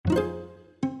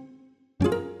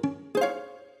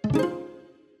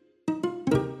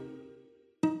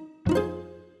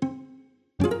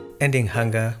Ending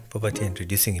hunger, poverty, and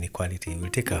reducing inequality will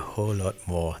take a whole lot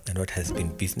more than what has been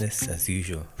business as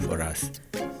usual for us.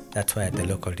 That's why at the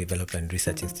Local Development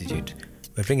Research Institute,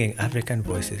 we're bringing African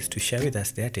voices to share with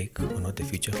us their take on what the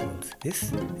future holds.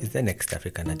 This is the Next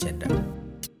African Agenda.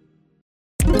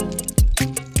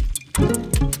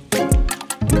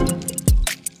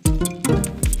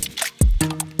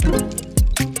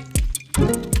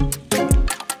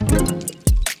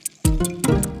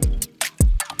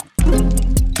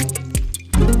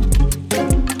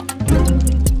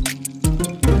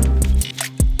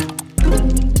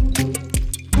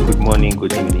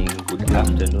 Good evening, good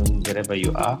afternoon, wherever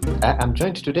you are. I'm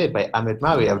joined today by Ahmed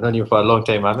Maawy. I've known you for a long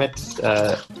time, Ahmed.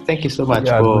 Thank you so much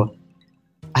for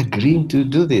agreeing to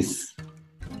do this.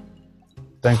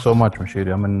 Thanks so much,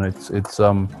 Muchiri. I mean, it's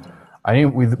I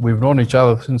think we've known each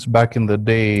other since back in the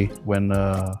day when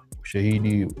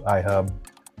Ushahidi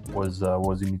was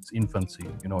in its infancy.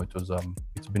 You know,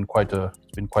 it's been quite a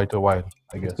while,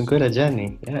 I guess. It's been quite a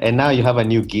journey, yeah. And now you have a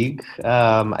new gig.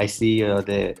 I see you're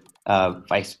the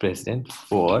Vice President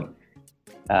for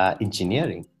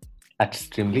Engineering at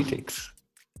Streamlytics.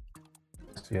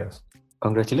 Yes.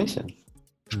 Congratulations.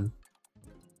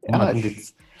 And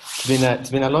it's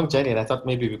been a long journey, and I thought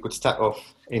maybe we could start off,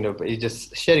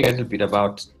 just sharing a little bit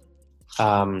about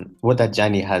what that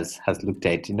journey has looked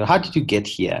at. How did you get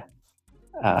here?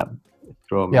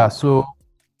 So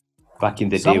back in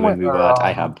the day when we were at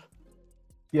IHUB.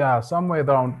 Yeah, somewhere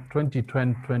around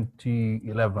 2010,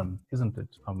 2011, isn't it?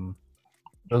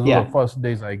 Those were the first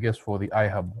days, I guess, for the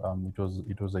IHUB.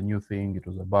 It was a new thing. It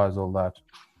was a buzz, all that.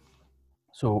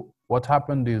 So what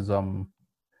happened is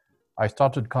I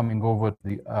started coming over to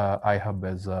the IHUB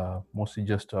as mostly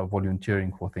just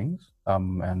volunteering for things.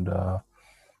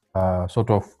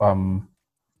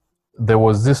 There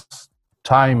was this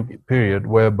time period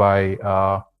whereby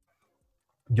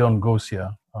John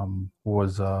Gosia, who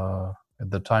was at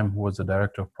the time who was the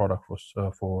director of product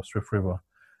for Swift River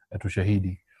at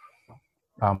Ushahidi,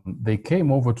 they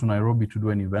came over to Nairobi to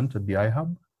do an event at the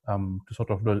IHUB to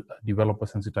sort of do developer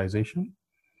sensitization.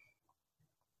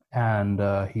 And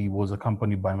he was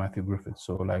accompanied by Matthew Griffiths.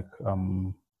 So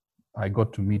I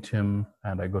got to meet him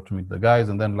and I got to meet the guys.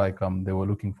 And then they were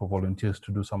looking for volunteers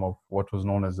to do some of what was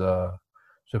known as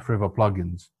Swift River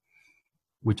plugins,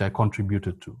 which I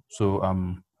contributed to. So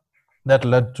that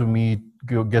led to me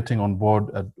getting on board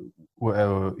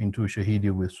into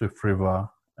Ushahidi with Swift River,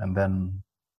 and then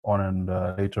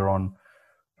later on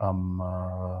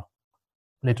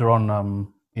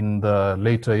in the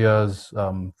later years,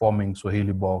 forming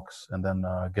Swahili Box, and then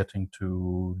getting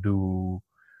to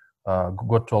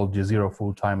got to Al Jazeera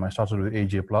full time. I started with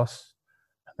AJ Plus,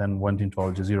 and then went into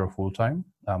Al Jazeera full time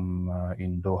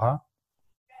in Doha,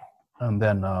 and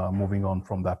then moving on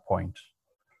from that point.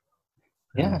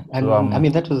 Yeah, and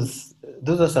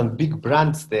those are some big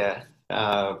brands there,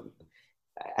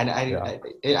 and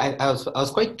I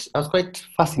was quite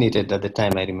fascinated at the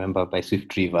time. I remember by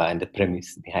Swift River and the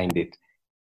premise behind it.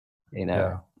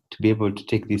 To be able to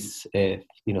take this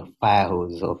fire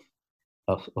hose of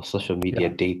social media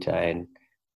data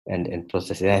and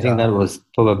process it. I think that was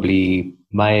probably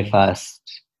my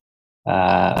first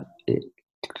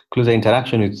closer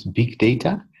interaction with big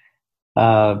data.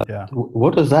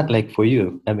 What was that like for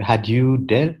you? I mean, had you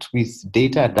dealt with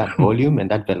data at that volume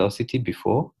and that velocity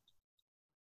before?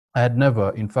 I had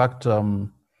never. In fact, I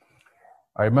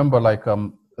remember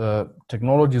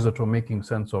technologies that were making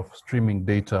sense of streaming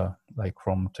data, like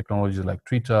from technologies like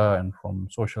Twitter and from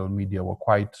social media, were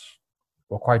quite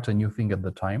a new thing at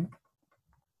the time.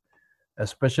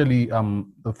 Especially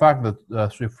the fact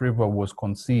that Swift River was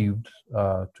conceived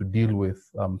to deal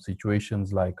with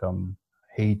situations like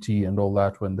Haiti and all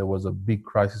that, when there was a big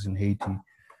crisis in Haiti,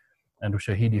 and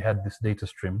Ushahidi had this data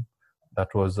stream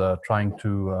that was trying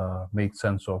to make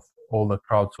sense of all the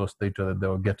crowdsourced data that they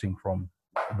were getting from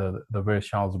the various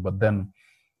channels. But then,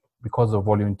 because the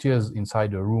volunteers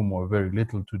inside the room were very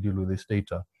little to deal with this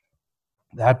data,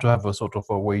 they had to have a sort of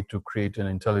a way to create an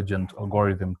intelligent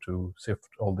algorithm to sift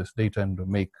all this data and to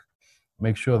make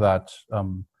sure that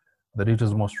the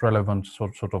data's most relevant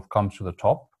sort of comes to the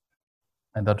top.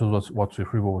 And that was what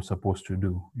Swift River was supposed to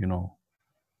do,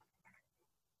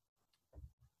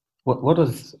 What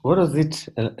was it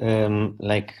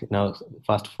like? Now,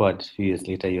 fast forward a few years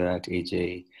later, you're at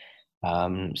AJ.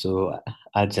 So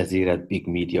Al Jazeera, big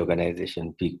media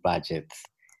organization, big budgets.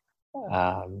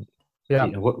 What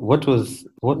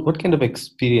kind of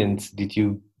experience did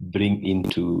you bring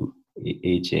into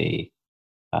AJ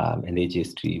and AJ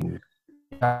Stream?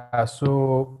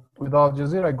 So with Al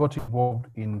Jazeera, I got involved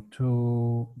in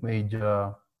three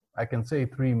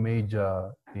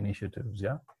major initiatives.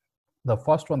 The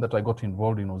first one that I got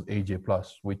involved in was AJ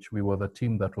Plus, which we were the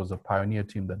team that was a pioneer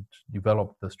team that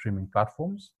developed the streaming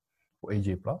platforms for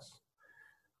AJ Plus.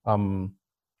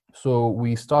 So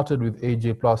we started with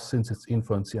AJ Plus since its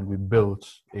infancy, and we built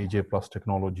AJ Plus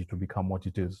technology to become what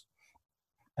it is.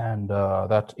 And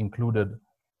that included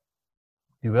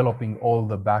developing all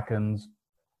the backends,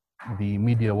 the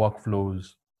media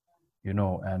workflows, you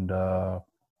know, and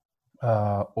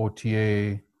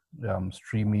OTA,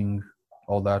 streaming,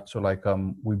 all that. So like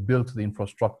we built the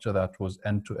infrastructure that was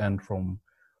end to end from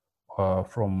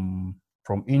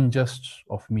ingest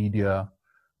of media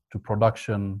to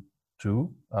production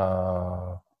to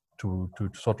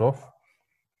sort of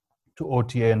to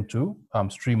OTA and to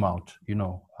stream out, you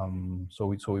know. So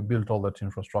we built all that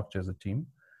infrastructure as a team,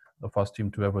 the first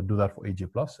team to ever do that for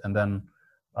AJ Plus. And then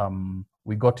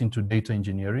we got into data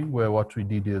engineering, where what we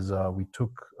did is we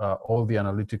took all the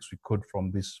analytics we could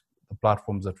from the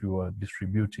platforms that we were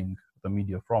distributing the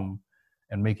media from,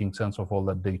 and making sense of all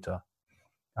that data.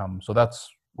 So that's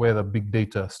where the big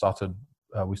data started.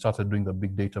 We started doing the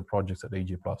big data projects at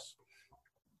AJ Plus.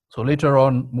 So later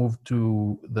on, moved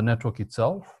to the network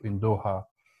itself in Doha,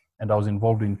 and I was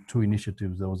involved in two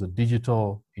initiatives. There was a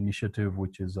digital initiative,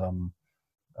 which is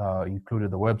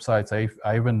included the websites. I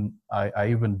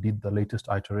even did the latest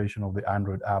iteration of the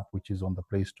Android app, which is on the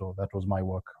Play Store. That was my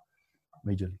work,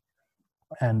 majorly.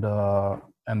 And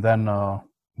then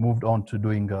moved on to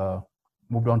doing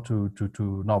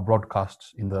to now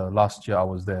broadcasts. In the last year I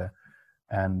was there,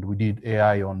 and we did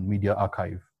AI on Media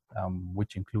Archive,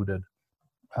 which included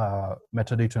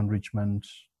metadata enrichment,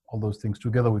 all those things,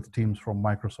 together with teams from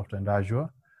Microsoft and Azure,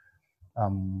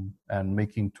 and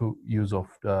making use of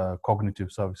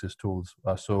cognitive services tools.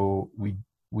 So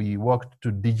we worked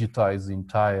to digitize the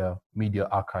entire media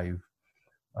archive.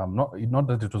 Not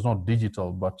that it was not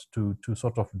digital, but to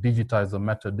sort of digitize the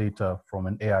metadata from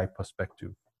an AI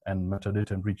perspective, and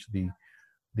metadata enrich the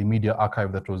media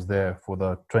archive that was there for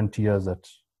the 20 years that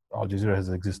Al Jazeera has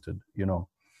existed, you know.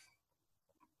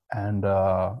 And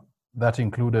that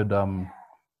included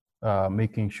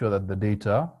making sure that the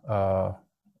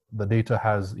data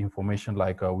has information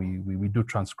like we do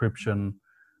transcription,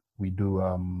 we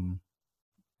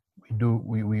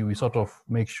sort of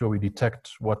make sure we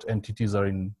detect what entities are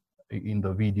in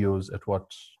the videos at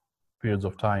what periods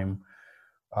of time,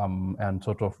 and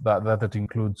sort of that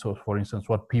includes, so for instance,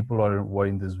 what people were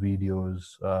in these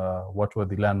videos, what were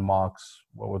the landmarks,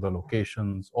 what were the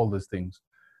locations, all these things,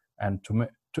 and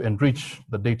to enrich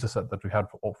the data set that we had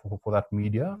for that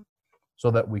media, so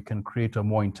that we can create a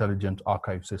more intelligent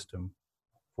archive system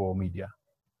for media.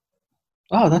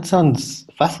 Oh, that sounds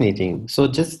fascinating. So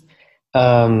just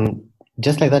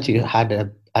like that, you had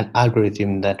an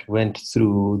algorithm that went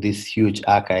through this huge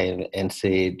archive and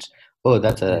said, oh,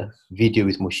 that's a video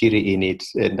with Muchiri in it,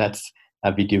 and that's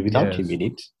a video without him in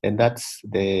it, and that's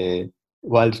the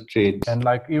World Trade. And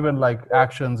like even like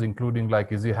actions, including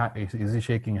like, is he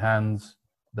shaking hands?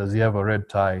 Does he have a red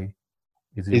tie?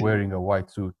 Is he wearing a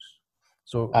white suit?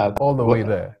 So all the way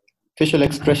there. Facial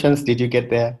expressions, did you get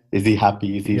there? Is he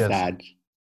happy? Is he sad?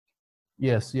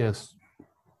 Yes.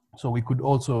 So we could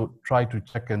also try to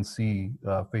check and see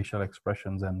facial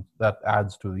expressions, and that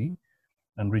adds to the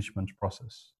enrichment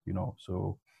process, you know.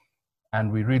 So,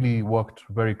 and we really worked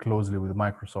very closely with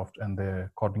Microsoft and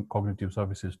their cognitive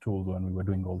services tools when we were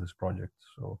doing all these projects.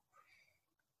 So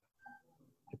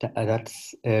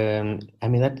that's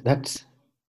that's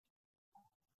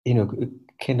you know,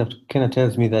 kind of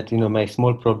tells me that, you know, my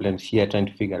small problems here trying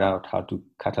to figure out how to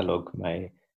catalog my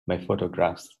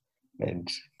photographs and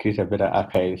create a better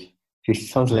archive. It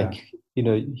sounds like, you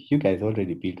know, you guys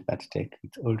already built that tech.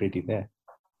 It's already there.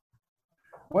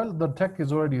 Well, the tech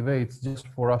is already there. It's just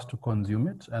for us to consume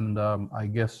it. And I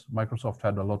guess Microsoft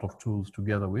had a lot of tools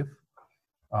together with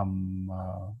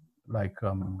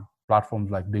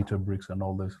platforms like Databricks and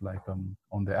all this, like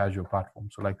on the Azure platform.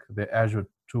 So like the Azure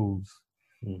tools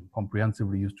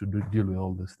comprehensively used to deal with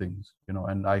all these things, you know.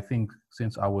 And I think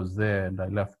since I was there and I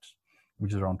left,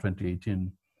 which is around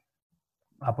 2018,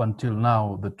 up until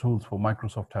now, the tools for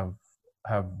Microsoft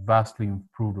have vastly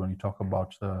improved when you talk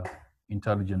about the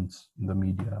intelligence in the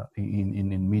media,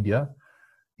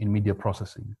 in media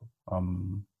processing.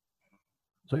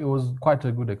 So it was quite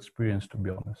a good experience, to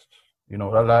be honest, you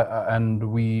know. And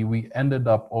we ended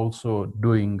up also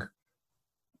doing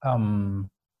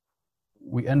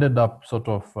we ended up sort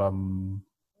of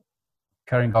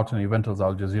carrying out an event as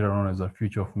Al Jazeera known as the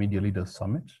Future of Media Leaders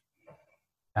Summit.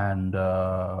 And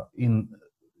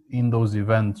in those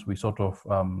events, we sort of,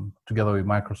 together with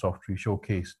Microsoft, we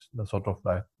showcased the sort of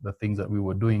the things that we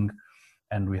were doing,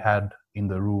 and we had in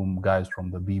the room guys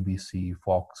from the BBC,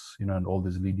 Fox, and all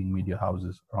these leading media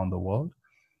houses around the world.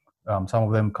 Some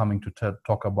of them coming to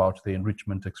talk about the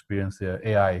enrichment experience, their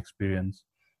AI experience,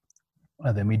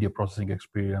 their media processing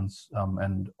experience,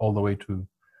 and all the way to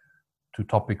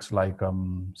topics like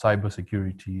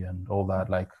cybersecurity and all that,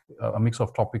 like a mix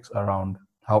of topics around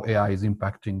how AI is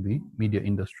impacting the media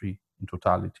industry in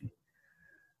totality.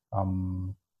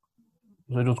 So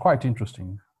it was quite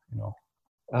interesting,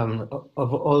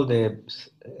 Of all the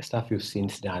stuff you've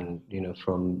since done,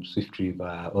 from Swift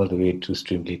River all the way to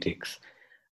Streamlytics,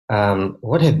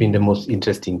 what have been the most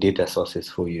interesting data sources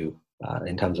for you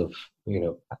in terms of,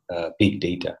 big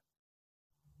data?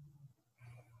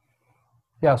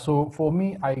 Yeah, so for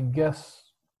me, I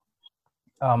guess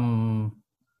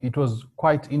it was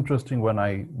quite interesting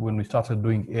when we started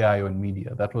doing AI on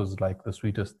media. That was like the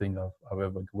sweetest thing I've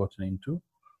ever gotten into,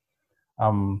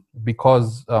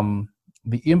 because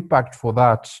the impact for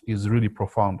that is really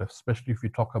profound, especially if you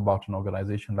talk about an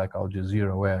organization like Al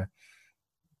Jazeera, where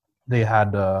they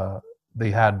had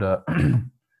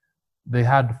they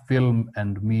had film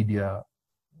and media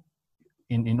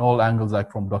in all angles, like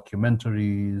from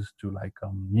documentaries to like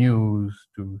news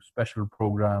to special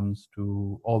programs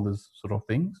to all these sort of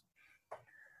things.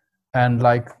 And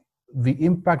like the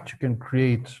impact you can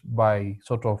create by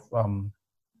sort of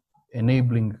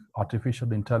enabling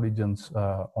artificial intelligence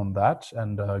on that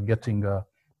and getting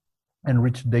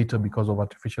enriched data because of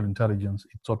artificial intelligence,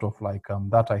 it's sort of like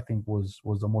that I think was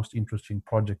the most interesting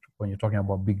project when you're talking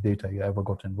about big data you ever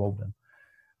got involved in.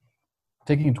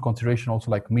 Taking into consideration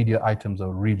also like media items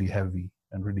are really heavy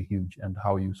and really huge, and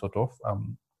how you sort of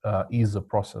ease the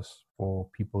process for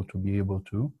people to be able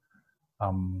to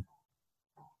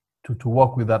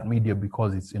work with that media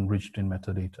because it's enriched in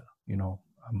metadata,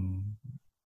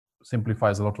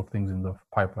 simplifies a lot of things in the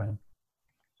pipeline.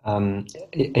 And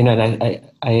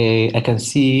I can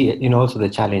see, also the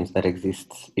challenge that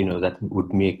exists, that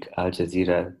would make Al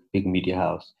Jazeera big media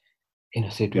house,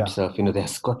 say to itself,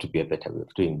 there's got to be a better way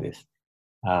of doing this.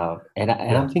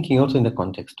 I'm thinking also in the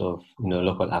context of,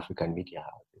 local African media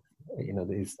houses,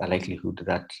 there's a likelihood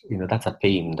that, that's a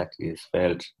pain that is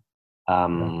felt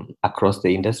across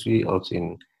the industry, also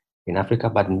in Africa,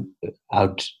 but I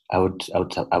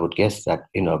would guess that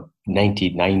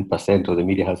 99% of the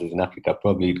media houses in Africa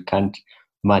probably can't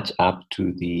match up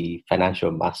to the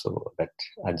financial muscle that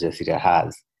Al Jazeera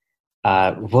has.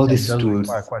 Of all these tools,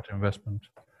 quite investment.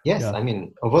 Yes, yeah. I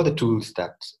mean, of all the tools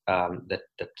that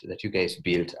you guys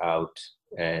built out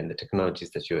and the technologies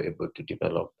that you're able to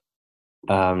develop,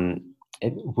 do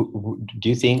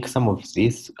you think some of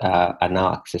these are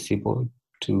now accessible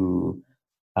to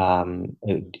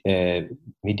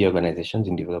media organizations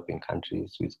in developing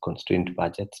countries with constrained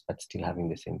budgets but still having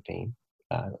the same pain?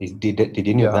 Did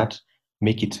any of that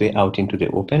make its way out into the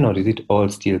open, or is it all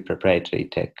still proprietary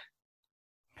tech?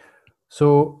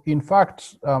 So in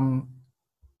fact,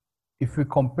 if we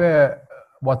compare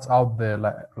what's out there,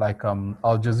 like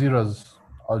Al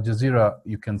Jazeera,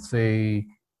 you can say,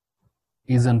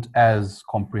 isn't as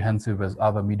comprehensive as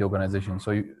other media organizations.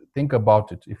 So you think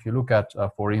about it. If you look at,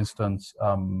 for instance,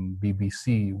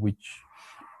 BBC, which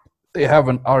they have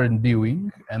an R&D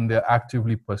wing and they're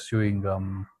actively pursuing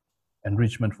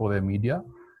enrichment for their media.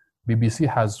 BBC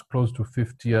has close to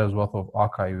 50 years worth of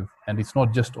archive, and it's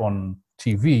not just on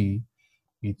TV,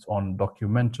 it's on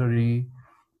documentary,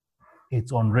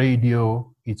 it's on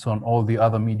radio, it's on all the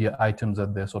other media items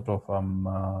that they're sort of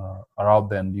are out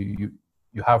there. And you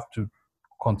have to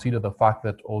consider the fact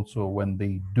that also when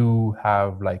they do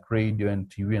have like radio and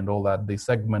TV and all that, they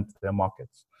segment their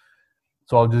markets.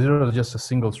 So Al Jazeera is just a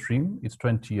single stream. It's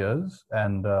 20 years,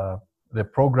 and their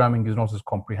programming is not as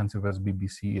comprehensive as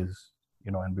BBC is,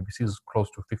 and BBC is close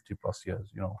to 50 plus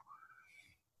years,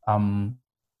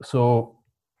 So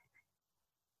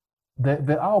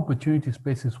there are opportunity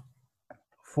spaces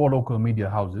for local media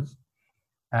houses,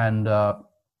 and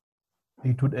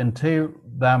it would entail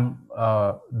them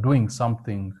doing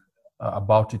something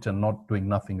about it and not doing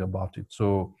nothing about it.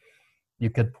 So you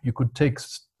could take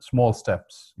small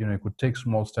steps. You could take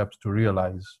small steps to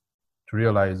realize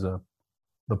the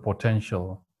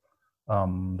potential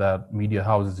that media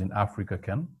houses in Africa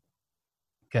can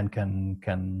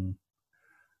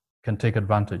take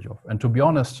advantage of. And to be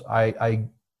honest,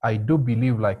 I do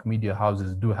believe like media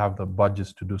houses do have the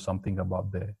budgets to do something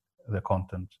about their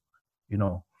content,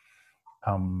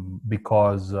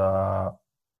 because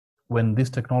when this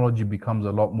technology becomes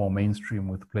a lot more mainstream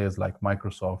with players like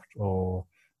Microsoft or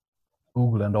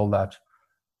Google and all that,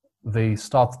 they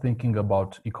start thinking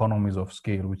about economies of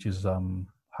scale, which is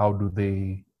how do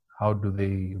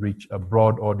they reach a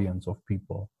broad audience of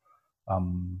people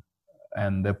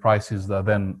and the prices are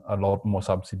then a lot more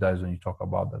subsidized when you talk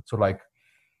about that. So like,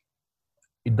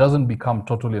 it doesn't become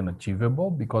totally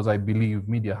unachievable, because I believe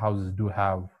media houses do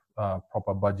have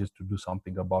proper budgets to do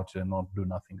something about it and not do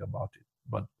nothing about it.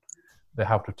 But they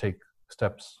have to take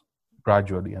steps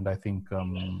gradually, and I think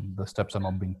the steps are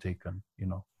not being taken, you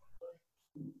know.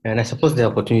 And I suppose there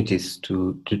are opportunities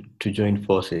to join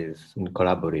forces and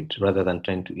collaborate rather than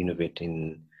trying to innovate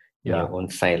in your own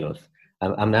silos.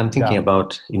 I'm thinking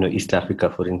about, you know, East Africa,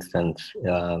 for instance.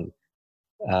 You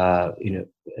know,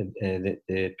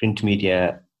 the print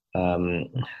media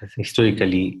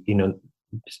historically, you know,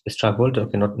 struggled.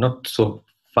 Okay, not so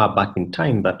far back in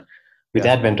time, but with the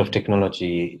advent of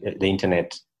technology, the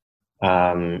internet,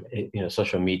 you know,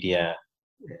 social media,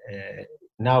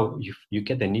 now you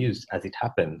get the news as it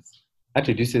happens. That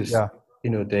reduces, you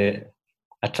know, the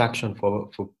attraction for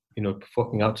you know,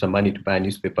 forking out some money to buy a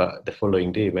newspaper the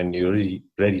following day when you already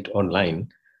read it online,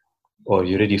 or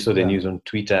you already saw the news on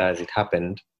Twitter as it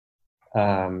happened.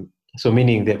 So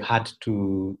meaning they've had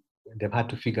to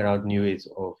figure out new ways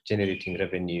of generating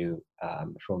revenue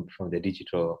from the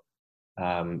digital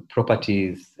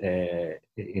properties,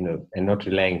 you know, and not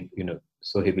relying, you know,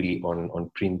 so heavily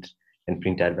on print and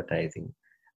print advertising.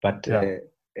 But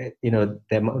you know,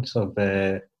 the amounts of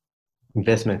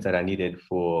investments that are needed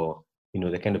for, you know,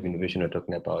 the kind of innovation we're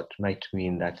talking about might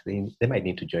mean that they might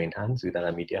need to join hands with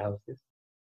other media houses.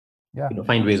 You know,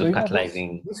 find ways of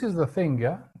catalyzing. This is the thing,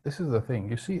 This is the thing.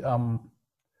 You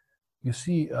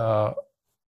see,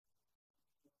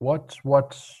 what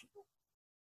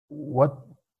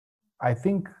I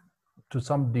think to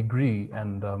some degree,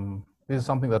 and this is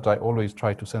something that I always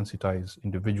try to sensitize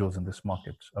individuals in this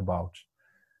market about.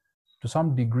 To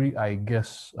some degree, I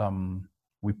guess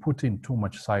we put in too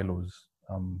much silos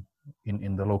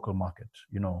in the local market,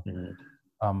 you know.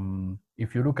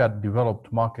 If you look at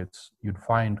developed markets, you'd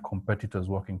find competitors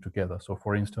working together. So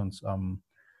for instance,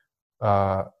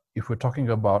 if we're talking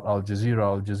about Al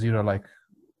Jazeera, like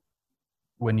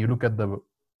when you look at the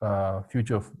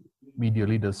Future of Media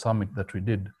Leaders Summit that we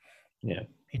did,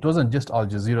 it wasn't just Al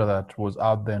Jazeera that was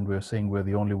out there and we were saying we're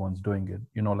the only ones doing it.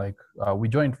 You know, like we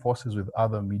joined forces with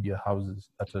other media houses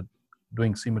that are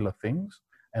doing similar things,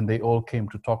 and they all came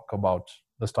to talk about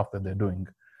the stuff that they're doing.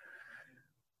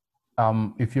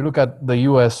 If you look at the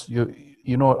US, you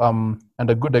know, and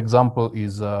a good example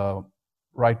is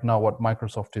right now what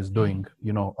Microsoft is doing.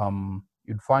 You know,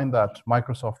 you'd find that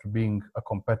Microsoft being a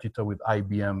competitor with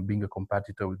IBM, being a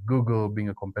competitor with Google, being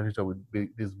a competitor with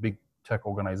these big tech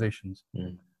organizations,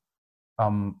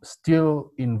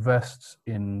 still invests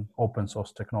in open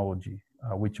source technology,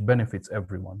 which benefits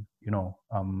everyone, you know.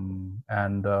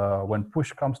 And when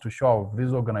push comes to shove,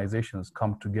 these organizations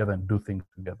come together and do things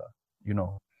together, you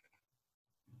know.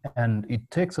 And it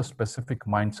takes a specific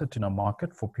mindset in a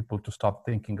market for people to start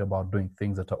thinking about doing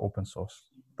things that are open source,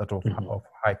 that are of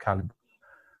high caliber.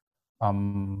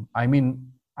 I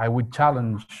mean, I would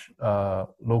challenge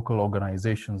local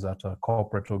organizations that are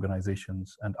corporate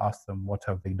organizations and ask them what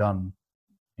have they done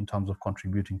in terms of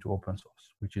contributing to open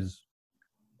source, which is,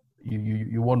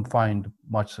 you won't find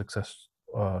much success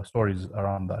stories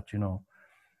around that, you know.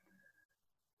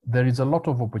 There is a lot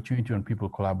of opportunity when people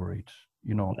collaborate,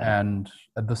 you know, and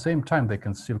at the same time they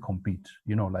can still compete,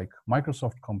 you know, like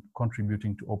Microsoft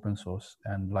contributing to open source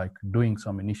and like doing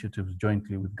some initiatives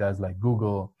jointly with guys like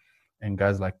Google and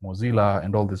guys like Mozilla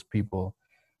and all these people.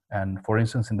 And for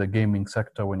instance, in the gaming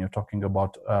sector, when you're talking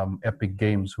about Epic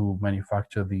Games, who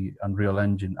manufacture the Unreal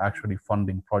Engine, actually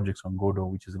funding projects on Godot,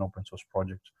 which is an open source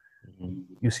project.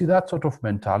 You see that sort of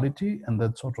mentality and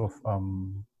that sort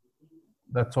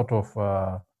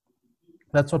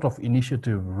of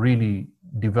initiative really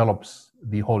develops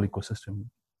the whole ecosystem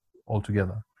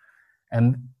altogether.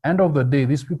 And end of the day,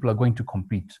 these people are going to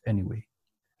compete anyway.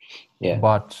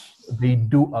 But they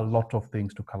do a lot of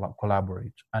things to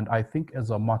collaborate. And I think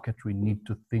as a market, we need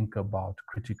to think about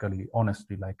critically,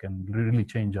 honestly, like, and really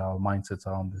change our mindsets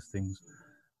around these things.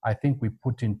 I think we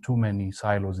put in too many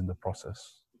silos in the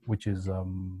process, which is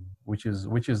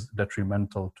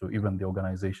detrimental to even the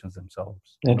organizations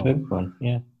themselves.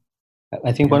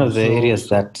 I think one of the areas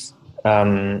that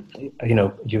you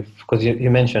know, because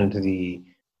you mentioned the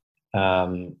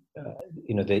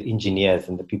you know, the engineers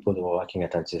and the people that were working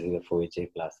at Al Jazeera for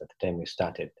AJ Plus at the time we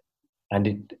started, and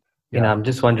you know, I'm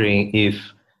just wondering if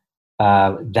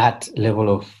that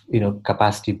level of, you know,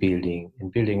 capacity building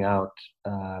and building out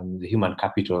the human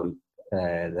capital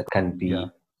that can be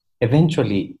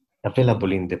eventually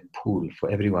available in the pool for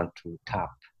everyone to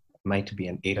tap might be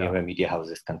an area where media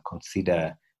houses can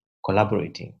consider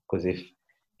collaborating. Because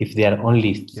if there are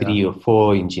only 3 or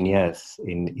 4 engineers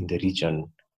in the region,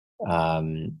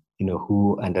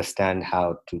 who understand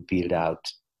how to build out,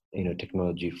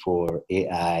 technology for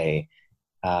AI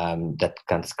that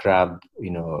can scrub,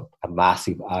 a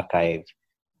massive archive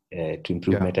to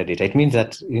improve metadata. It means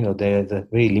that, there's a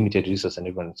very limited resource and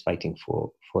everyone's fighting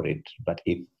for it. But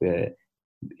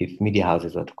if media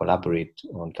houses are to collaborate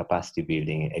on capacity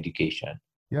building and education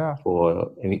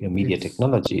for media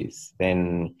technologies,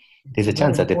 then there's a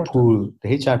chance that the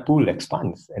HR pool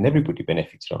expands and everybody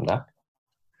benefits from that.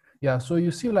 Yeah, so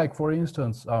you see, like, for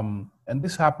instance, and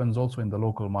this happens also in the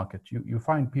local market, you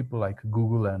find people like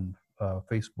Google and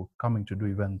Facebook coming to do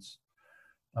events,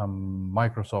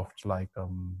 Microsoft, like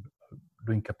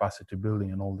doing capacity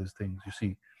building and all these things, you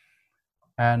see.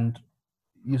 And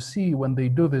you see, when they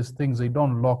do these things, they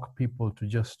don't lock people to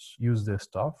just use their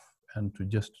stuff and to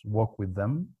just work with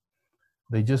them.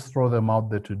 They just throw them out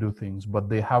there to do things, but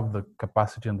they have the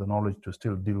capacity and the knowledge to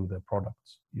still deal with their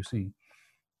products, you see.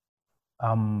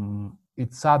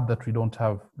 It's sad that we don't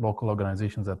have local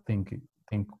organizations that think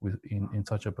in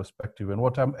such a perspective. And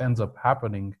what ends up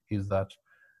happening is that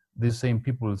these same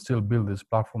people will still build these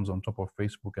platforms on top of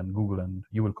Facebook and Google, and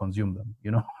you will consume them,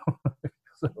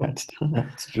 So, that's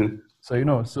true.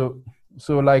 So,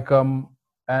 so like,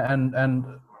 and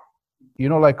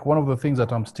like, one of the things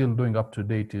that I'm still doing up to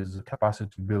date is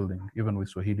capacity building, even with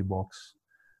Swahili Box,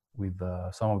 with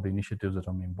some of the initiatives that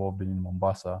I'm involved in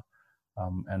Mombasa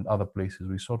and other places.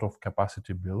 We sort of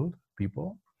capacity build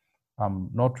people,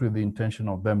 not with the intention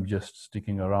of them just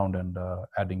sticking around and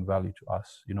adding value to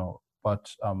us, but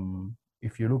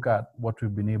if you look at what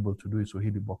we've been able to do in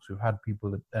Swahili Box, we've had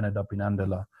people that ended up in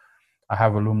Andela. I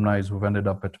have alumni who've ended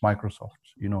up at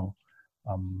Microsoft,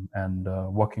 and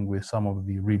working with some of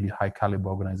the really high caliber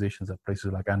organizations at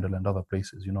places like Andela and other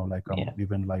places,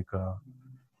 even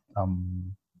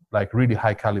like really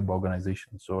high caliber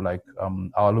organizations. So like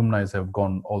our alumni have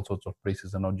gone all sorts of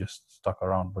places and not just stuck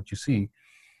around. But you see,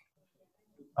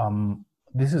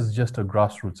 this is just a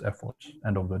grassroots effort,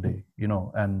 end of the day,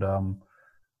 and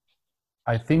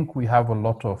I think we have a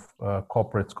lot of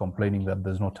corporates complaining that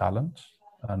there's no talent,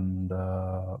 and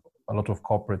a lot of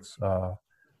corporates,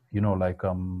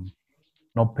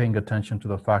 not paying attention to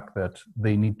the fact that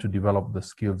they need to develop the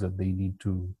skills that they need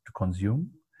to consume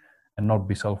and not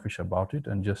be selfish about it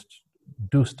and just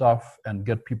do stuff and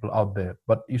get people out there.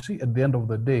 But you see, at the end of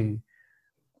the day,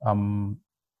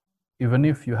 even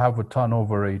if you have a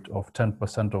turnover rate of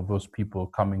 10% of those people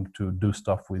coming to do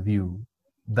stuff with you,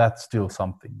 that's still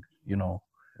something,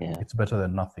 It's better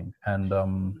than nothing. And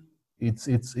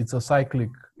it's a cyclic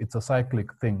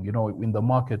thing, in the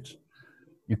market.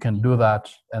 You can do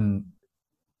that, and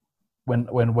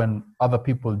when other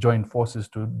people join forces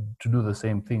to do the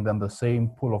same thing, then the same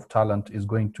pool of talent is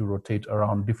going to rotate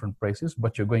around different places,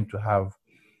 but you're going to have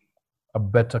a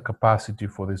better capacity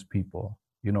for these people,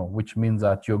 which means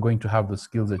that you're going to have the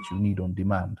skills that you need on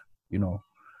demand,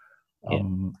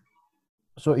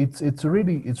 So it's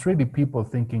really people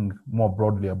thinking more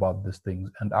broadly about these things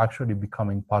and actually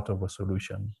becoming part of a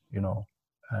solution,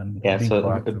 and being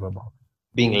proactive about it.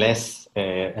 Being less,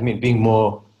 being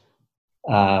more,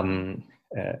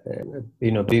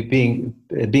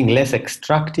 being less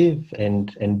extractive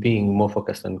and being more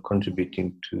focused on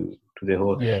contributing to the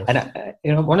whole. Yes.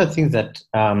 And one of the things that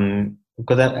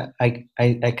because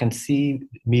I can see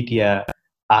media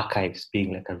archives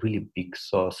being like a really big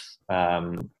source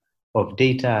of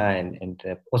data and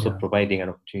also providing an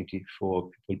opportunity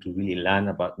for people to really learn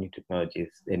about new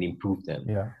technologies and improve them.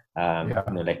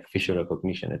 Like facial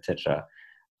recognition, etc.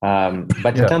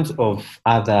 But in terms of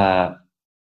other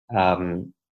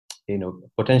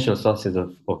potential sources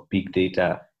of big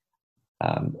data,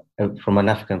 from an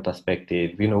African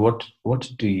perspective,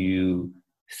 what do you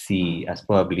see as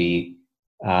probably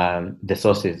the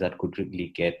sources that could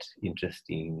really get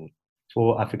interesting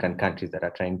for African countries that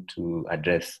are trying to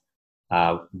address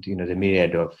the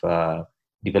myriad of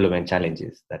development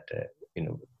challenges that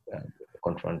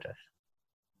confront us?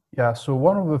 Yeah, so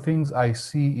one of the things I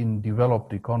see in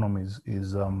developed economies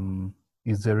is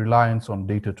the reliance on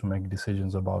data to make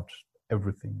decisions about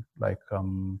everything. Like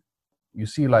you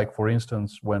see, like, for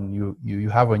instance, when you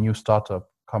have a new startup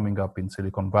coming up in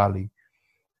Silicon Valley,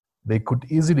 they could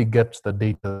easily get the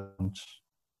data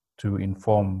to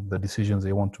inform the decisions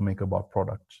they want to make about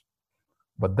products.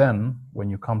 But then when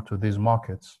you come to these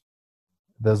markets,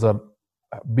 there's a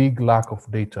big lack of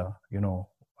data,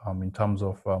 in terms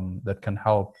of that can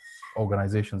help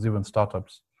organizations, even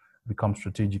startups, become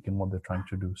strategic in what they're trying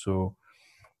to do. So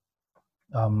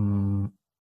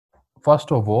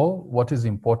first of all, what is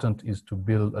important is to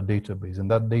build a database, and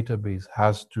that database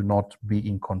has to not be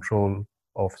in control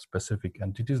of specific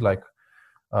entities. Like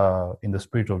in the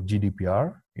spirit of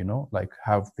GDPR, like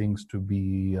have things to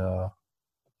be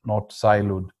not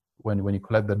siloed when you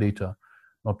collect the data,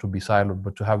 not to be siloed,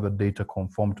 but to have the data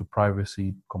conform to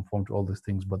privacy, conform to all these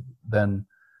things, but then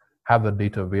have the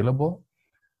data available.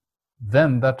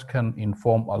 Then that can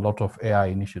inform a lot of AI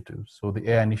initiatives. So the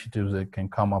AI initiatives that can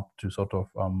come up to sort of,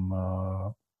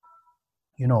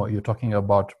 you're talking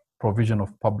about provision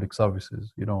of public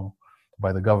services,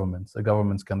 by the governments. The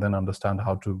governments can then understand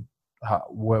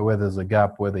where there's a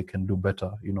gap, where they can do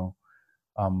better,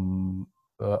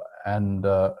 and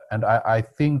I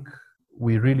think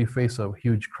we really face a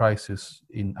huge crisis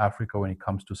in Africa when it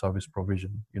comes to service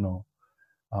provision,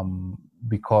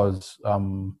 because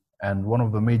and one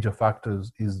of the major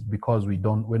factors is because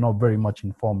we're not very much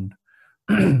informed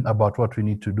about what we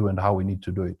need to do and how we need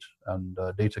to do it. And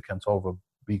data can solve a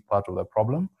big part of that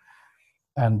problem.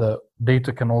 And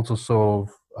data can also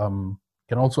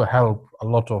help a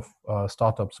lot of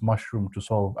startups mushroom to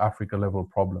solve Africa level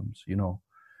problems,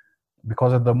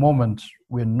 because at the moment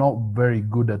we're not very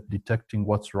good at detecting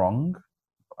what's wrong.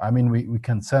 I mean, we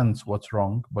can sense what's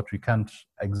wrong, but we can't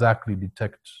exactly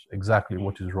detect exactly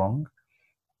what is wrong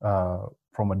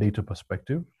from a data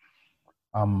perspective.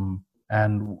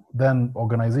 And then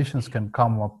organizations can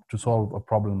come up to solve a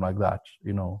problem like that,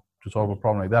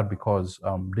 because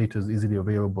data is easily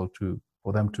available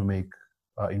for them to make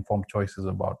informed choices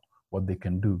about what they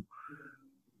can do.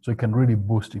 So it can really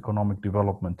boost economic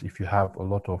development if you have a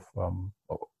lot of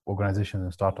organizations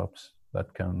and startups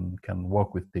that can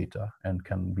work with data and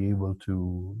can be able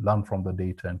to learn from the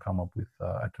data and come up with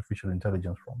artificial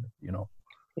intelligence from it,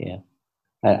 Yeah.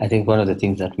 I think one of the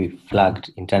things that we've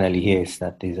flagged internally here is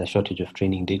that there's a shortage of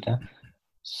training data.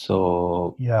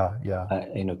 So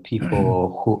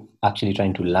people who actually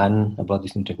trying to learn about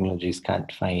these new technologies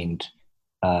can't find,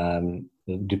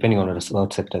 depending on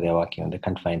what sector they're working on, they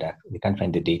can't find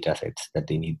the data sets that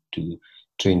they need to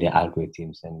train their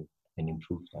algorithms and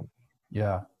improve them.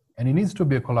 Yeah, and it needs to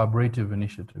be a collaborative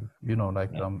initiative.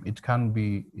 It can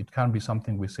be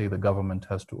something we say the government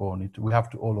has to own it. We have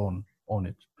to all own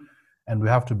it, and we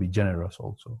have to be generous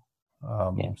also.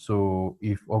 So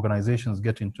if organizations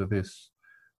get into this,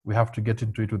 we have to get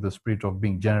into it with the spirit of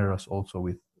being generous also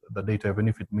with the data, even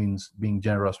if it means being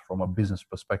generous from a business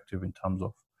perspective in terms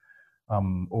of,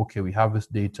 okay, we have this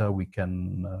data, we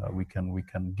can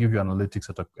give you analytics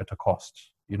at a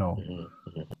cost,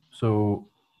 So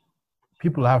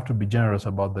people have to be generous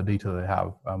about the data they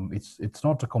have. It's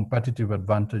not a competitive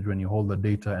advantage when you hold the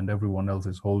data and everyone else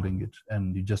is holding it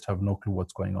and you just have no clue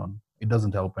what's going on. It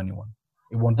doesn't help anyone.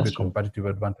 It won't be a competitive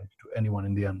advantage to anyone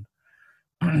in the end.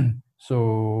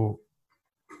 So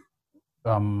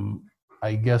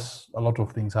I guess a lot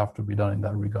of things have to be done in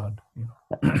that regard.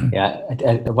 Yeah,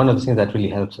 one of the things that really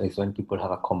helps is when people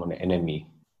have a common enemy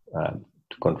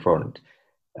to confront.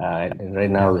 And right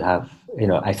now we have,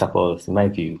 I suppose, in my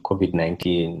view,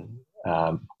 COVID-19,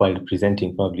 while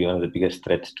presenting probably one of the biggest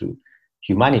threats to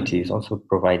humanity, is also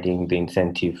providing the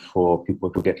incentive for people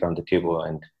to get around the table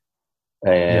and,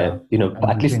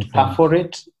 at least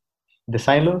perforate the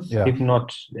silos, if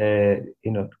not,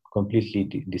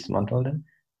 completely dismantle them.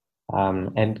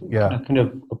 And kind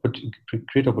of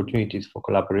create opportunities for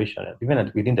collaboration,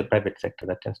 even within the private sector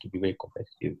that tends to be very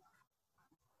competitive.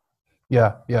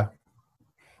 Yeah,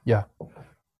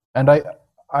 and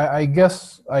I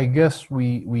guess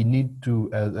we need to,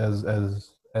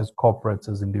 as corporates,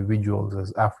 as individuals,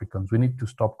 as Africans, we need to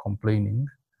stop complaining,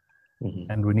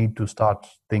 and we need to start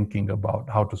thinking about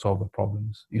how to solve the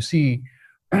problems. You see,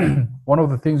 one of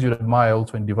the things you admire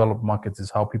also in developed markets is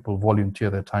how people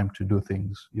volunteer their time to do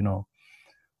things. You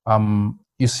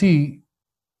see,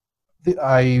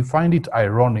 I find it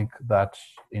ironic that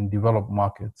in developed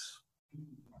markets,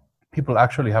 people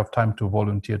actually have time to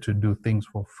volunteer to do things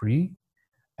for free,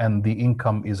 and the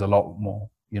income is a lot more,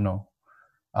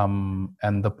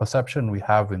 and the perception we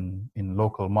have in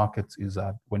local markets is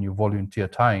that when you volunteer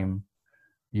time,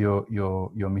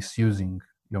 you're misusing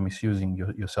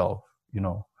yourself,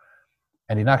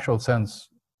 and in actual sense,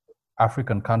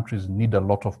 African countries need a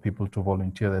lot of people to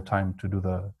volunteer their time to do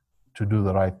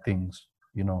the right things,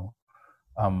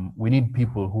 we need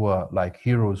people who are like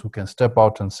heroes who can step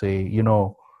out and say,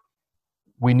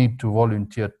 we need to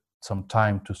volunteer some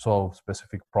time to solve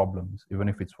specific problems, even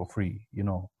if it's for free,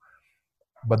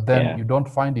 But then you don't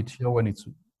find it here when it's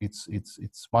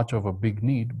much of a big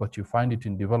need, but you find it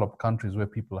in developed countries where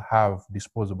people have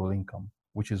disposable income,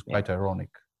 which is quite ironic,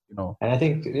 And I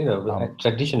think,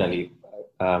 traditionally,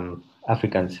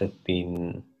 Africans have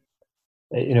been,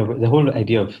 the whole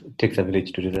idea of takes a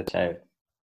village to raise a child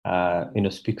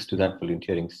speaks to that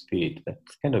volunteering spirit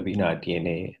that's kind of in our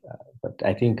DNA. But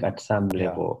I think at some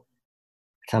level,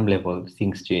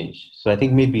 things change. So I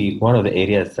think maybe one of the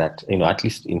areas that, at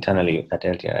least internally at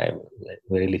LTI,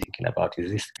 we're really thinking about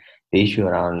is the issue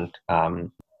around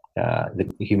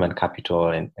the human capital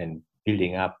and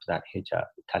building up that HR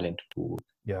talent pool.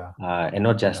 And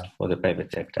not just for the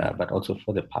private sector, but also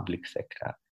for the public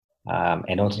sector.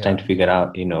 And also trying to figure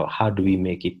out, how do we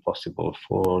make it possible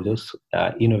for those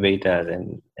innovators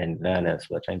and learners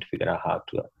who are trying to figure out how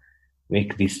to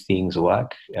make these things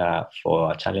work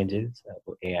for challenges,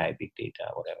 for AI, big data,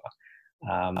 whatever,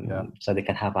 so they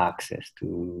can have access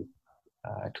to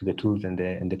the tools and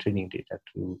the training data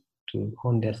to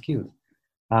hone their skills.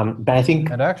 But I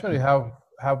think, and I actually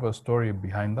have a story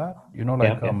behind that.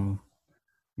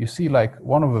 You see, like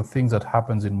one of the things that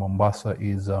happens in Mombasa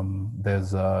is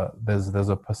there's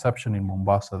a perception in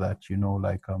Mombasa that,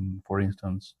 for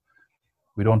instance,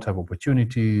 we don't have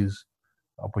opportunities.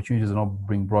 Opportunities are not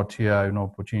being brought here.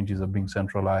 Opportunities are being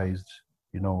centralized.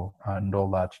 And all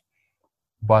that.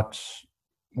 But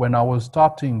when I was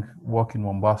starting work in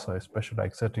Mombasa, especially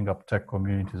like setting up tech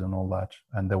communities and all that,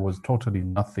 and there was totally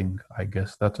nothing. I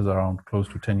guess that is around close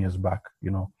to 10 years back.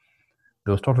 There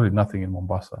was totally nothing in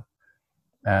Mombasa.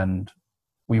 And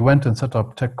we went and set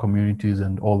up tech communities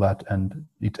and all that, and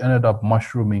it ended up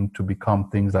mushrooming to become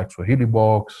things like Swahili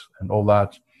Box and all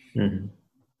that. Mm-hmm.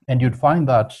 And you'd find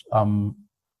that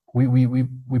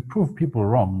we prove people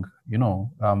wrong,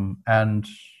 and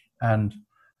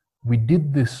we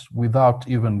did this without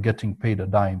even getting paid a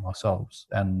dime ourselves.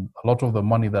 And a lot of the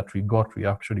money that we got, we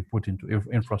actually put into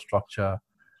infrastructure.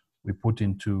 We put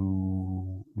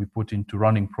into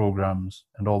running programs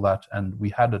and all that, and we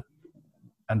had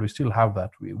and we still have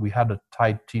that. We had a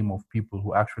tight team of people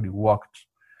who actually worked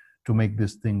to make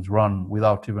these things run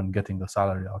without even getting a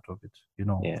salary out of it,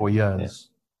 for years.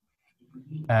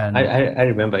 Yeah. And I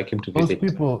remember I came to visit.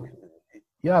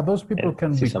 Those people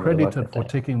can be credited for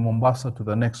taking Mombasa to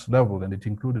the next level, and it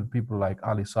included people like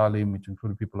Ali Salim, it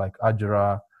included people like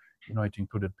Ajra, it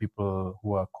included people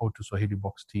who are co-to Swahili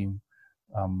Box team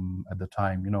at the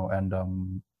time,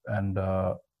 and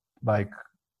like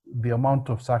the amount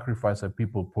of sacrifice that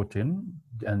people put in,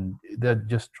 and that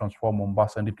just transformed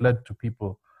Mombasa, and it led to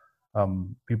people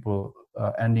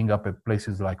ending up at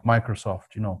places like Microsoft,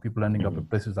 people ending up at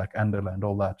places like Andela and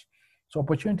all that. So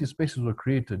opportunity spaces were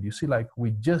created. You see, like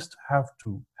we just have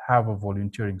to have a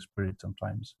volunteering spirit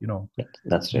sometimes,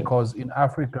 That's true. Because in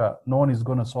Africa, no one is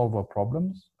going to solve our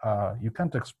problems. You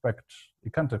can't expect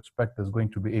there's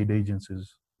going to be aid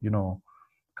agencies,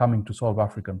 coming to solve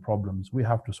African problems. We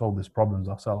have to solve these problems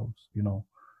ourselves,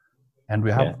 and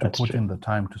we have to put in the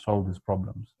time to solve these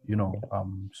problems,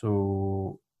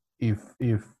 So if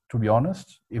to be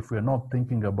honest, if we're not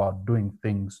thinking about doing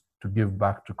things to give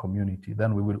back to community,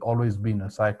 then we will always be in a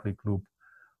cyclic loop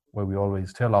where we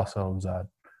always tell ourselves that,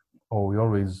 we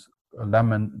always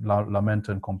lament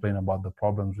and complain about the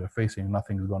problems we're facing.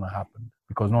 Nothing is going to happen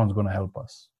because no one's going to help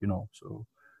us, So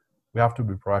we have to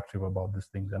be proactive about these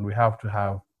things, and we have to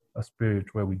have a spirit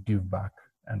where we give back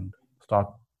and start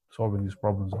solving these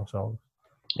problems ourselves.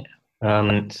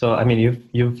 So I mean,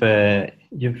 you've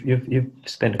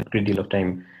spent a great deal of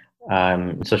time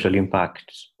social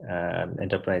impact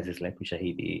enterprises like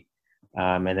Ushahidi,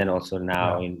 and then also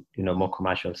now in more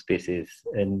commercial spaces,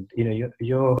 and you're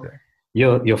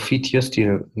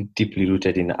still deeply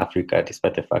rooted in Africa,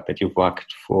 despite the fact that you've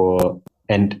worked for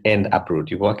and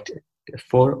abroad. You've worked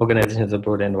for organizations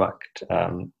abroad and worked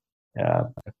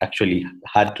actually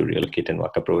had to relocate and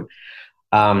work abroad.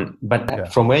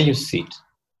 But from where you sit,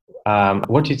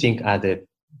 what do you think are the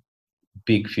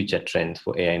big future trends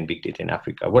for AI and big data in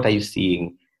Africa? What are you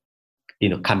seeing,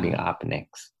 coming up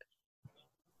next?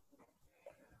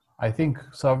 I think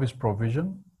service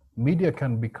provision, media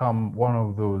can become one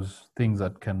of those things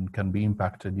that can be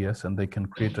impacted, yes, and they can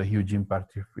create a huge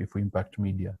impact if we impact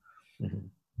media. Mm-hmm.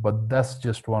 But that's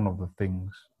just one of the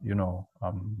things,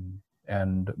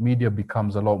 and media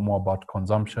becomes a lot more about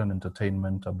consumption,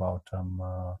 entertainment, about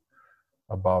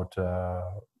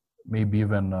maybe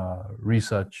even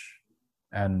research.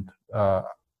 And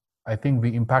I think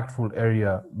the impactful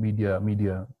area,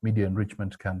 media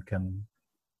enrichment can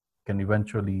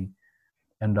eventually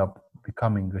end up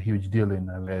becoming a huge deal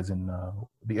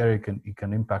the area it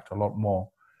can impact a lot more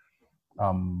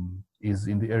is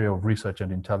in the area of research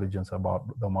and intelligence about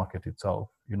the market itself,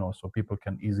 so people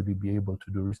can easily be able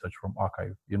to do research from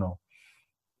archive,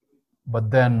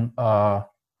 But then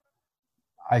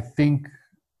I think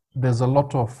there's a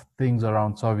lot of things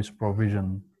around service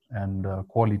provision and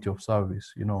quality of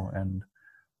service, and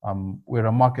we're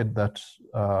a market that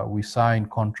we sign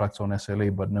contracts on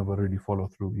SLA but never really follow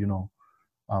through.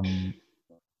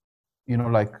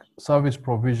 Like service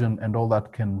provision and all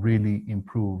that can really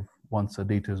improve once the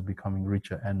data is becoming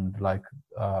richer, and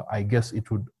I guess it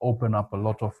would open up a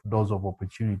lot of doors of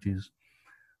opportunities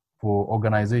for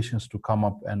organizations to come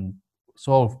up and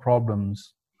solve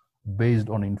problems based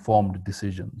on informed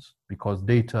decisions, because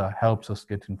data helps us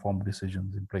get informed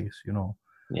decisions in place.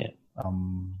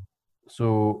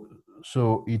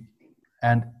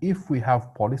 And if we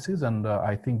have policies, and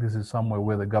I think this is somewhere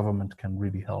where the government can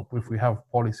really help, if we have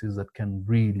policies that can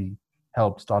really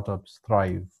help startups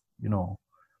thrive,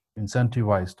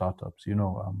 incentivize startups,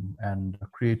 and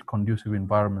create conducive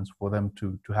environments for them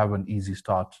to have an easy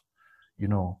start,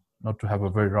 not to have a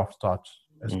very rough start,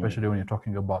 especially when you're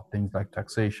talking about things like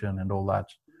taxation and all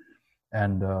that,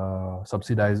 and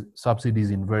subsidies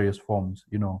in various forms,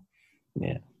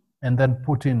 and then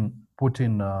put in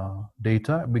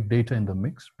data, big data in the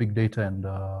mix, big data and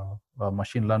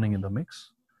machine learning in the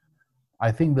mix.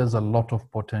 I think there's a lot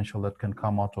of potential that can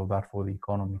come out of that for the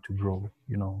economy to grow,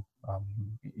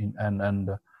 and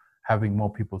having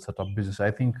more people set up business.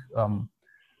 I think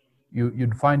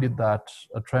you'd find it that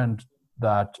a trend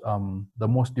that the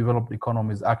most developed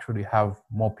economies actually have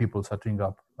more people setting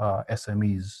up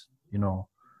SMEs,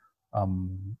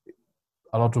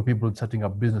 a lot of people setting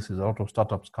up businesses, a lot of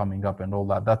startups coming up and all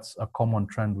that. That's a common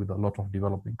trend with a lot of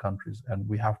developing countries, and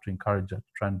we have to encourage that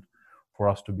trend for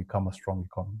us to become a strong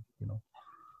economy,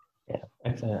 Yeah,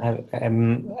 excellent.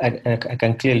 I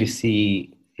can clearly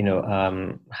see,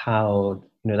 how,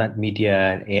 that media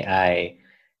and AI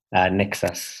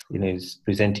nexus, is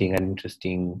presenting an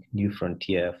interesting new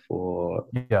frontier for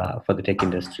the tech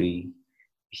industry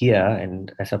here.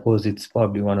 And I suppose it's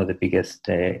probably one of the biggest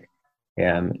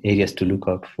areas to look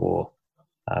out for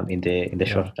in the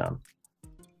short term.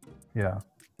 Yeah.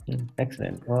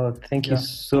 Excellent. Well, thank you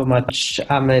so much,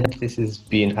 Ahmed. This has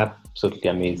been absolutely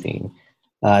amazing.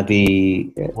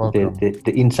 The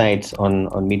insights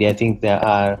on media. I think there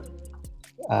are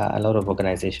a lot of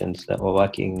organizations that are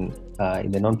working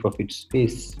in the non-profit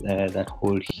space that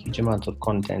hold huge amounts of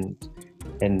content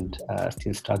and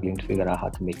still struggling to figure out how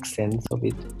to make sense of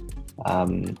it.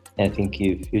 I think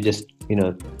if you just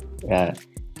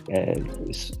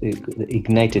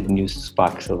ignited new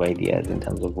sparks of ideas in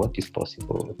terms of what is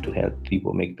possible to help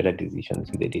people make better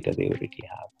decisions with the data they already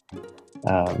have.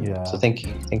 So thank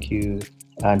you,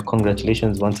 and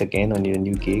congratulations once again on your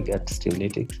new gig at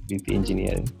Streamlytics, VP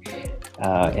Engineering.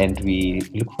 And we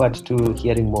look forward to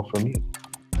hearing more from you.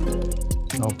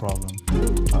 No problem.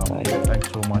 Thanks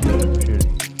so much.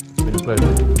 It's been a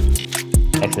pleasure.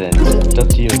 Excellent. Talk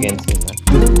to you again soon.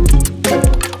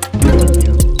 Thank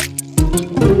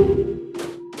you.